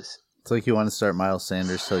ridiculous. It's like you want to start Miles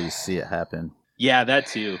Sanders till you see it happen. Yeah, that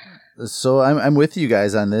too. So I'm with you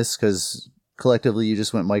guys on this because collectively you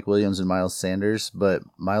just went Mike Williams and Miles Sanders, but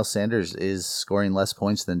Miles Sanders is scoring less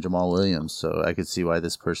points than Jamal Williams, so I could see why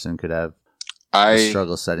this person could have a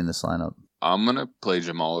struggle setting this lineup. I'm going to play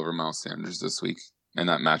Jamal over Miles Sanders this week in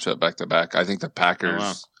that matchup back-to-back. I think the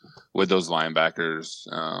Packers with those linebackers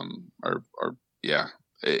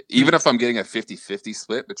even if I'm getting a 50-50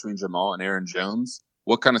 split between Jamal and Aaron Jones,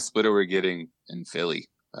 what kind of split are we getting in Philly?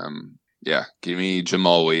 Give me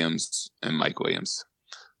Jamal Williams and Mike Williams.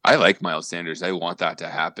 I like Miles Sanders. I want that to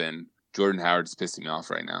happen. Jordan Howard's pissing me off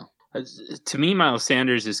right now. To me, Miles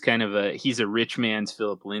Sanders is kind of he's a rich man's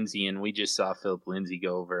Philip Lindsay, and we just saw Philip Lindsay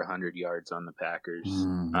go over 100 yards on the Packers.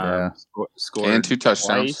 Scored and 2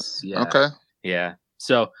 touchdowns. Twice. Yeah. Okay. Yeah.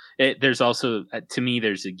 So there's also, to me,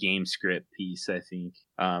 there's a game script piece, I think.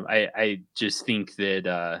 I just think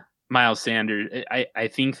that Miles Sanders, I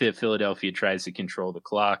think that Philadelphia tries to control the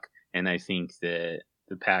clock, and I think that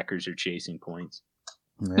the Packers are chasing points.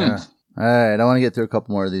 Yeah. All right. I want to get through a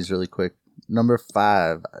couple more of these really quick. Number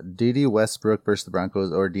 5, D.D. Westbrook versus the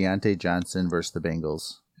Broncos, or Deontay Johnson versus the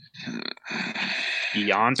Bengals.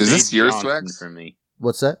 Is this your Swags for me?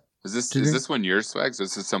 What's that? Is this one your Swags, or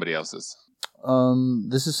is this somebody else's?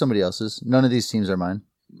 This is somebody else's. None of these teams are mine.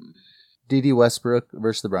 D.D. Westbrook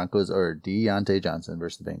versus the Broncos, or Deontay Johnson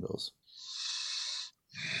versus the Bengals.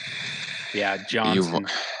 Yeah, Johnson.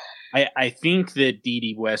 I think that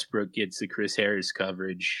D.D. Westbrook gets the Chris Harris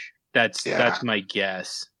coverage. That's my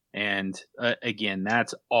guess. And again,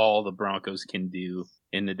 that's all the Broncos can do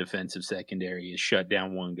in the defensive secondary is shut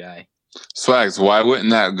down one guy. Swags, why wouldn't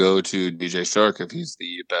that go to DJ Chark if he's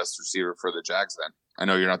the best receiver for the Jags then? I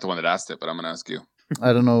know you're not the one that asked it, but I'm going to ask you.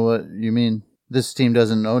 I don't know what you mean. This team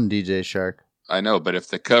doesn't own DJ Chark. I know, but if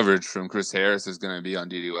the coverage from Chris Harris is going to be on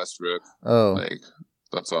D.D. Westbrook,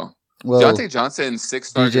 That's all. Well, Deontay Johnson,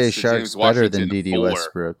 6 targets DJ to Shark's James better Washington, than D.D. 4.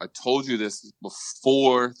 Westbrook. I told you this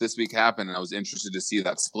before this week happened, and I was interested to see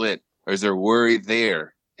that split. Or is there worry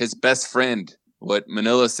there? His best friend, what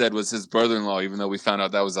Manila said was his brother-in-law, even though we found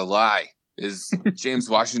out that was a lie, is James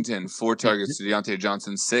Washington, 4 targets to Deontay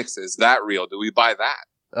Johnson, 6. Is that real? Do we buy that?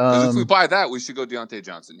 Because if we buy that, we should go Deontay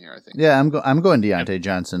Johnson here, I think. Yeah, I'm going Deontay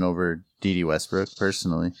Johnson over D.D. Westbrook,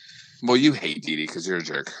 personally. Well, you hate D.D. because you're a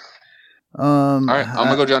jerk. All right, I'm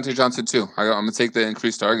going to go Deontay Johnson, too. I'm going to take the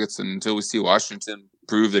increased targets until we see Washington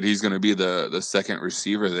prove that he's going to be the second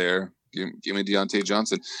receiver there. Give me Deontay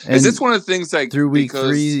Johnson. Is this one of the things like through week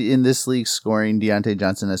 3 in this league scoring, Deontay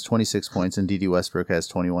Johnson has 26 points and D.D. Westbrook has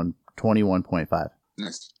 21.5.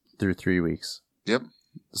 Nice. Through 3 weeks. Yep.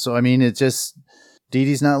 So, I mean, it's just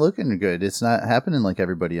D.D.'s not looking good. It's not happening like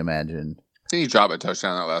everybody imagined. I think he dropped a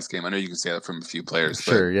touchdown that last game. I know you can say that from a few players.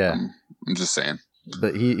 Sure, but yeah. I'm just saying.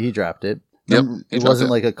 But he dropped it. Yep. It wasn't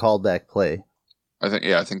like a callback play. I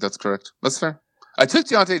think that's correct. That's fair. I took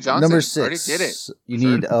Deontay Johnson. Number Already 6. did it. You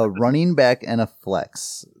need a running back and a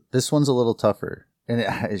flex. This one's a little tougher. And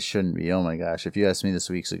it shouldn't be. Oh my gosh. If you asked me this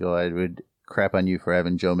weeks ago, I would crap on you for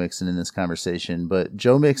having Joe Mixon in this conversation. But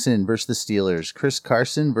Joe Mixon versus the Steelers, Chris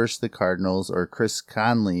Carson versus the Cardinals, or Chris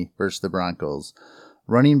Conley versus the Broncos.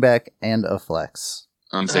 Running back and a flex.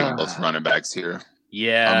 I'm taking both running backs here.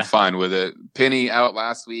 Yeah. I'm fine with it. Penny out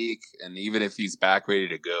last week, and even if he's back ready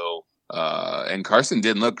to go, and Carson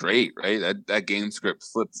didn't look great, right? That game script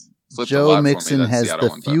flipped Joe a lot Mixon for me, has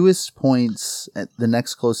Seattle the fewest points. The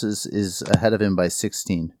next closest is ahead of him by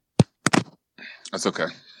 16. That's okay.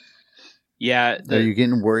 Yeah. Are you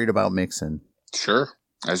getting worried about Mixon? Sure,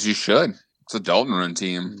 as you should. It's a Dalton run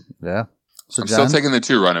team. Yeah. So I'm John, still taking the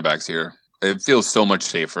 2 running backs here. It feels so much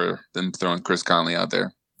safer than throwing Chris Conley out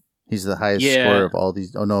there. he's the highest scorer of all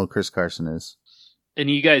these. Oh no, Chris Carson is. And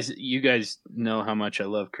you guys know how much I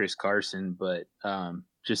love Chris Carson, but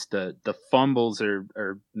just the fumbles are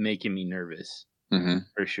making me nervous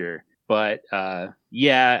for sure. But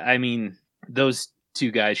yeah, I mean, those 2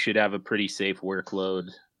 guys should have a pretty safe workload.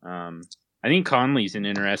 I think Conley's an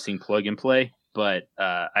interesting plug and play, but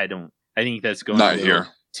I think that's going not here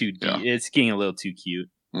too deep. Yeah. It's getting a little too cute.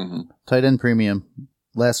 Mm-hmm. Tight end premium.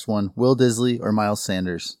 Last one: Will Disley or Miles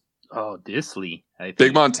Sanders? Oh, Disley.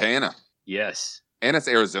 Big Montana. Yes. And it's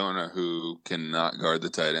Arizona who cannot guard the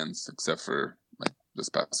tight ends, except for like this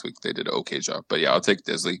past week. They did an okay job. But yeah, I'll take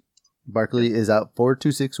Disley. Barkley is out 4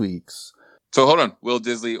 to 6 weeks. So hold on. Will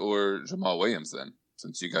Disley or Jamal Williams then?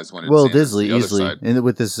 Since you guys wanted Will Sanders Disley the other easily. side. And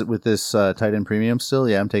with this tight end premium still,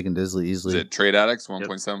 yeah, I'm taking Disley easily. Is it Trade Addicts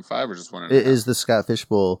 1.75 or just 1.5? It is the Scott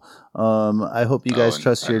Fishbowl. I hope you guys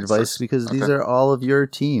trust your advice because these are all of your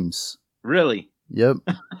teams. Really? Yep.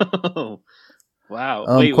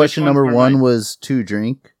 Wow. Wait, question number 1 was 2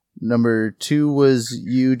 drink. Number 2 was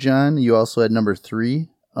you, John. You also had number 3.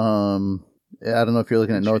 I don't know if you're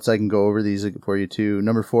looking at notes. I can go over these for you too.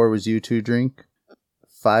 Number 4 was you, 2 drink.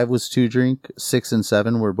 5 was 2 drink. 6 and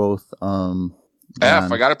 7 were both. F.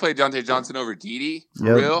 I gotta play Deontay Johnson over D.D.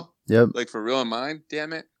 For real. Yep. Like for real in mine.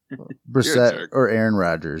 Damn it. Brissett or Aaron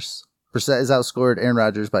Rodgers. Brissett has outscored Aaron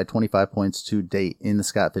Rodgers by 25 points to date in the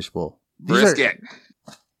Scott Fish Bowl. Brisket.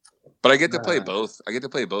 But I get to play both. I get to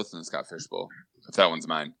play both in the Scott Fish Bowl. If that one's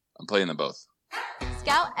mine, I'm playing them both.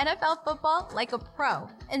 Scout NFL football like a pro.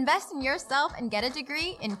 Invest in yourself and get a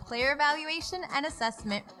degree in player evaluation and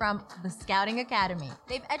assessment from the Scouting Academy.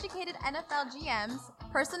 They've educated NFL GMs,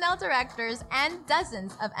 personnel directors, and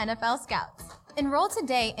dozens of NFL scouts. Enroll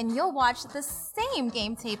today and you'll watch the same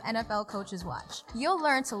game tape NFL coaches watch. You'll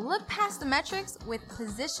learn to look past the metrics with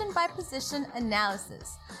position-by-position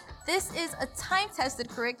analysis. This is a time-tested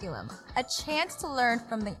curriculum, a chance to learn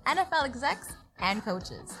from the NFL execs and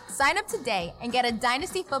coaches. Sign up today and get a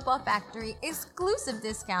Dynasty Football Factory exclusive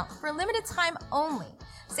discount for a limited time only.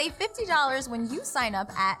 Save $50 when you sign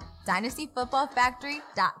up at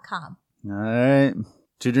dynastyfootballfactory.com. All right.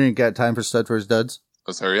 2 drink, got time for stud versus duds?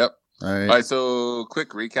 Let's hurry up. All right. All right, so quick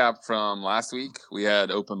recap from last week. We had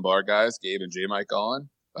open bar guys, Gabe and J-Mike on.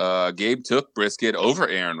 Gabe took Brisket over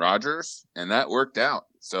Aaron Rodgers, and that worked out.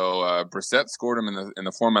 So Brissett scored him in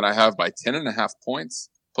the format I have by 10.5 points.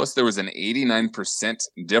 Plus, there was an 89%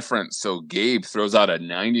 difference. So Gabe throws out a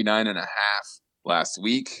 99.5 last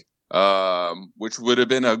week, which would have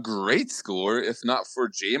been a great score if not for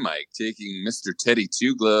J-Mike taking Mr. Teddy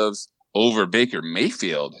Two Gloves over Baker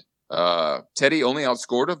Mayfield. Teddy only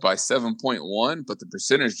outscored him by 7.1, but the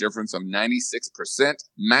percentage difference of 96%.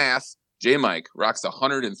 Math. J-Mike rocks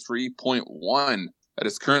 103.1. That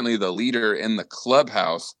is currently the leader in the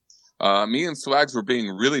clubhouse. Me and Swags were being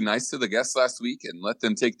really nice to the guests last week and let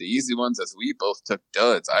them take the easy ones as we both took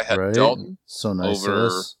duds. I had Dalton so nice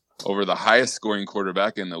over the highest scoring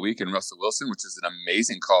quarterback in the week in Russell Wilson, which is an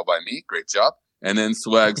amazing call by me. Great job. And then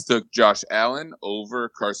Swags took Josh Allen over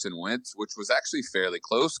Carson Wentz, which was actually fairly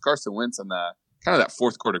close. Carson Wentz on the kind of that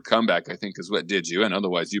fourth quarter comeback, I think, is what did you. And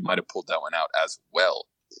otherwise, you might have pulled that one out as well.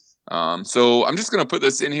 So I'm just going to put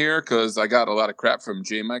this in here because I got a lot of crap from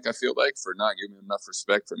J Mike, I feel like, for not giving enough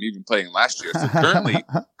respect from even playing last year. So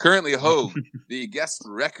currently, Hogue, the guest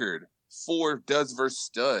record for duds versus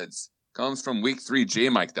studs comes from week 3, J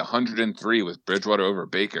Mike, the 103 with Bridgewater over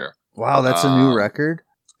Baker. Wow, that's a new record?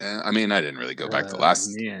 I mean, I didn't really go back to last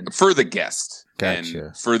for the guest. Gotcha.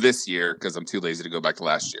 And for this year, because I'm too lazy to go back to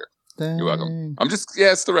last year. Dang. You're welcome.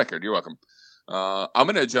 It's the record. You're welcome. I'm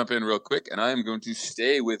going to jump in real quick, and I am going to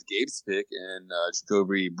stay with Gabe's pick and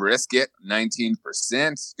Jacoby Brisket, 19%.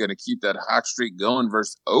 Going to keep that hot streak going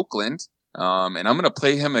versus Oakland. And I'm going to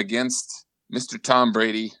play him against Mr. Tom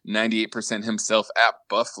Brady, 98% himself at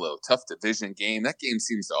Buffalo. Tough division game. That game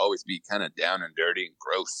seems to always be kind of down and dirty and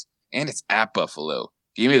gross. And it's at Buffalo.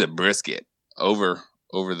 Give me the Brisket over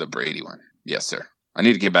the Brady one. Yes, sir. I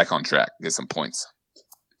need to get back on track, get some points.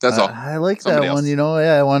 That's all. I like that one.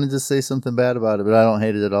 I wanted to say something bad about it, but I don't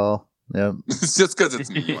hate it at all. Yeah, it's just because it's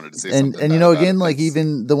me. You wanted to say something. And again, like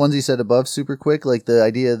even the ones you said above, super quick. Like the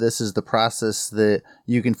idea of this is the process that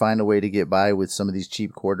you can find a way to get by with some of these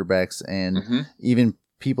cheap quarterbacks, and even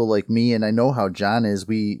people like me. And I know how John is.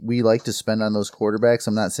 We like to spend on those quarterbacks.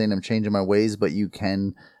 I'm not saying I'm changing my ways, but you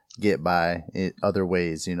can get by it other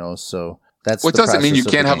ways. So. That's what doesn't mean you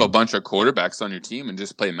can't have a bunch of quarterbacks on your team and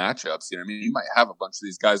just play matchups. You know what I mean? You might have a bunch of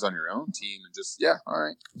these guys on your own team and just, all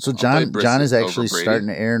right. So John is actually starting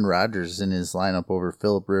Aaron Rodgers in his lineup over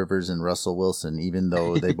Phillip Rivers and Russell Wilson, even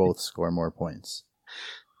though they both score more points.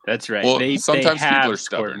 That's right. Well, sometimes people are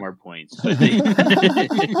scored more points. But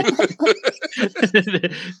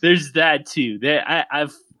there's that too.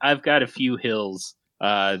 I've got a few hills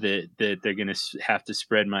that they're going to have to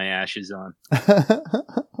spread my ashes on.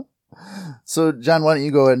 So, John, why don't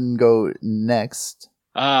you go ahead and go next?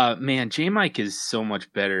 Man, J Mike is so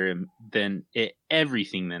much better than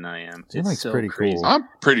everything than I am. J Mike's so pretty crazy. Cool. I'm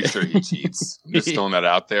pretty sure he cheats. I'm just throwing that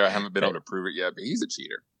out there. I haven't been able to prove it yet, but he's a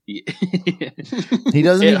cheater. He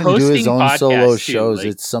doesn't even do his own solo shows.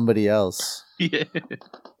 It's somebody else. Yeah.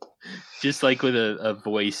 Just like with a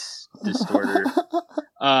voice distorter.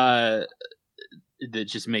 That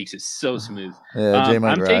just makes it so smooth. Yeah, J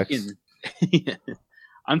Mike rocks.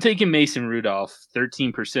 I'm taking Mason Rudolph,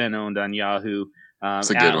 13% owned on Yahoo,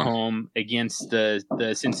 at home against the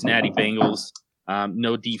Cincinnati Bengals.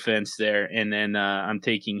 No defense there. And then I'm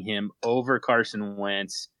taking him over Carson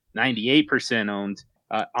Wentz, 98% owned,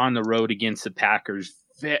 on the road against the Packers.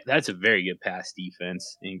 That's a very good pass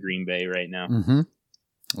defense in Green Bay right now. Mm-hmm.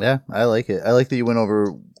 Yeah, I like it. I like that you went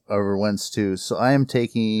over Wentz too. So I am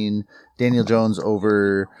taking Daniel Jones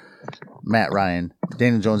over Matt Ryan.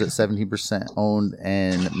 Daniel Jones at 17% owned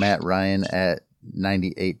and Matt Ryan at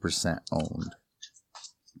 98% owned.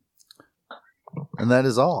 And that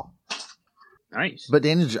is all. Nice. But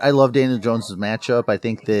I love Daniel Jones' matchup. I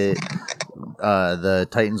think that the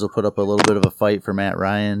Titans will put up a little bit of a fight for Matt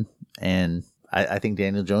Ryan, and I think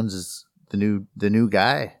Daniel Jones is the new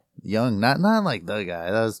guy. Young, not like the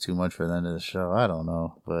guy. That was too much for the end of the show. I don't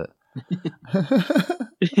know, but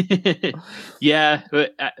yeah.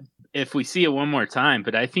 But if we see it one more time,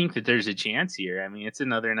 but I think that there's a chance here. I mean, it's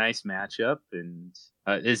another nice matchup, and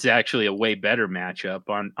it's actually a way better matchup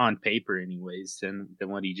on paper, anyways, than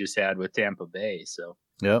what he just had with Tampa Bay. So,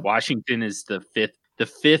 Washington is the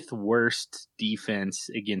fifth worst defense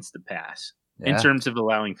against the pass in terms of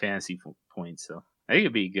allowing fantasy points. So, I think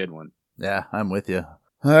it'd be a good one. Yeah, I'm with you.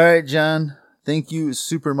 All right, John. Thank you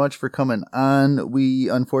super much for coming on. We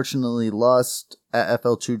unfortunately lost at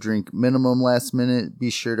FL2 Drink Minimum last minute.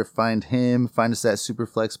 Be sure to find him. Find us at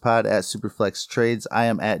SuperFlexPod, at SuperFlexTrades. I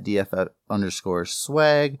am at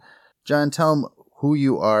DF_swag. John, tell them who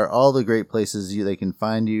you are, all the great places they can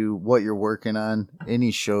find you, what you're working on,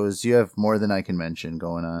 any shows. You have more than I can mention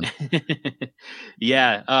going on.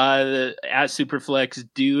 Yeah, at Superflex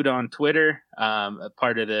Dude on Twitter, a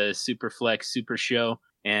part of the Superflex Super Show.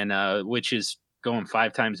 And which is going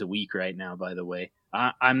 5 times a week right now, by the way.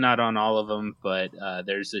 I'm not on all of them, but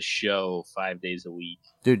there's a show 5 days a week.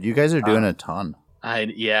 Dude, you guys are doing a ton.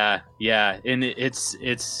 Yeah, and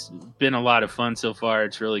it's been a lot of fun so far.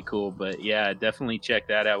 It's really cool, but yeah, definitely check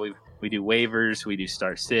that out. We do waivers, we do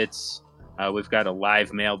start sits. We've got a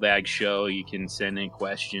live mailbag show. You can send in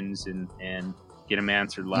questions and get them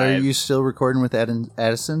answered live. Are you still recording with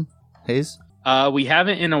Addison Hayes? We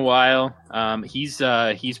haven't in a while.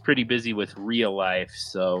 He's pretty busy with real life,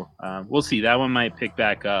 so we'll see. That one might pick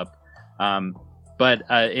back up. But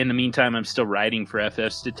in the meantime, I'm still writing for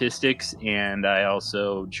FF Statistics, and I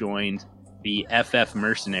also joined the FF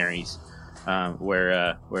Mercenaries,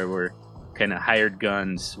 where we're kind of hired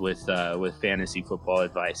guns with fantasy football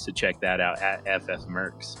advice. So check that out at FF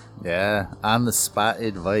Mercs. Yeah, on the spot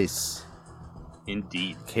advice.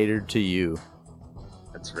 Indeed, catered to you.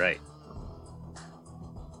 That's right.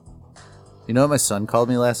 You know what my son called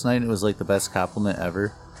me last night? It was like the best compliment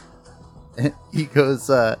ever. He goes,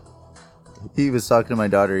 he was talking to my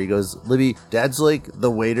daughter. He goes, Libby, Dad's like the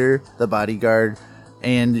waiter, the bodyguard,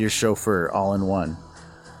 and your chauffeur all in one.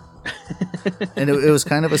 And it was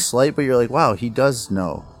kind of a slight, but you're like, wow, he does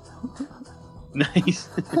know. Nice.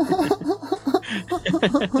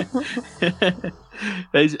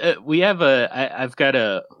 We have I've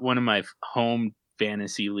got one of my home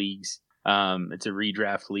fantasy leagues. It's a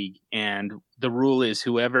redraft league, and the rule is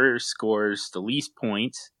whoever scores the least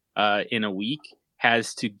points in a week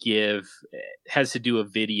has to do a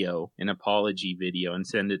video, an apology video, and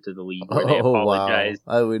send it to the league where they apologize.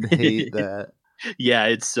 Wow. I would hate that. Yeah,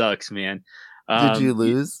 it sucks, man. Did you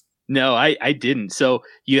lose? No, I didn't. So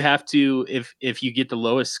you have to, if you get the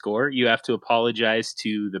lowest score, you have to apologize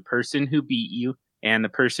to the person who beat you and the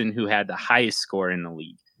person who had the highest score in the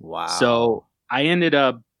league. Wow. So I ended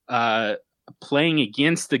up playing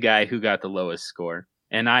against the guy who got the lowest score,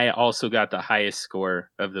 and I also got the highest score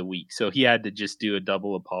of the week. So he had to just do a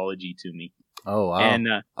double apology to me. Oh, wow. And,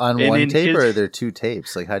 on one tape, or are there two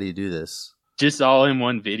tapes? Like, how do you do this? Just all in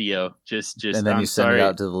one video. Just and then you send it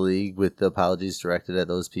out to the league with the apologies directed at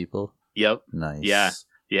those people? Yep. Nice.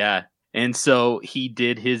 Yeah. And so he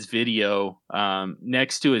did his video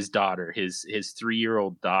next to his daughter, his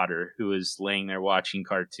 3-year-old daughter, who was laying there watching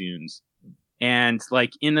cartoons. And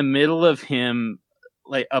like in the middle of him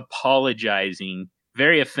like apologizing,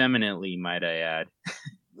 very effeminately, might I add,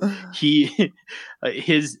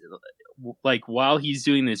 like while he's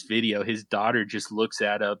doing this video, his daughter just looks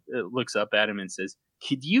up at him and says,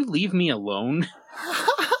 "Could you leave me alone?"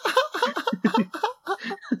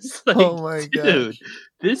 It's like, oh my dude, gosh.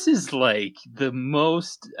 This is like the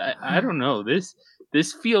most. I don't know.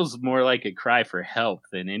 This feels more like a cry for help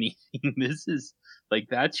than anything. This is like,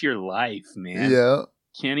 that's your life, man. Yeah.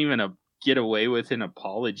 Can't even get away with an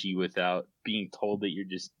apology without being told that you're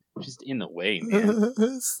just in the way, man.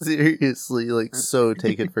 Seriously, like, so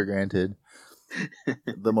take it for granted.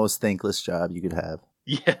 The most thankless job you could have.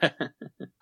 Yeah.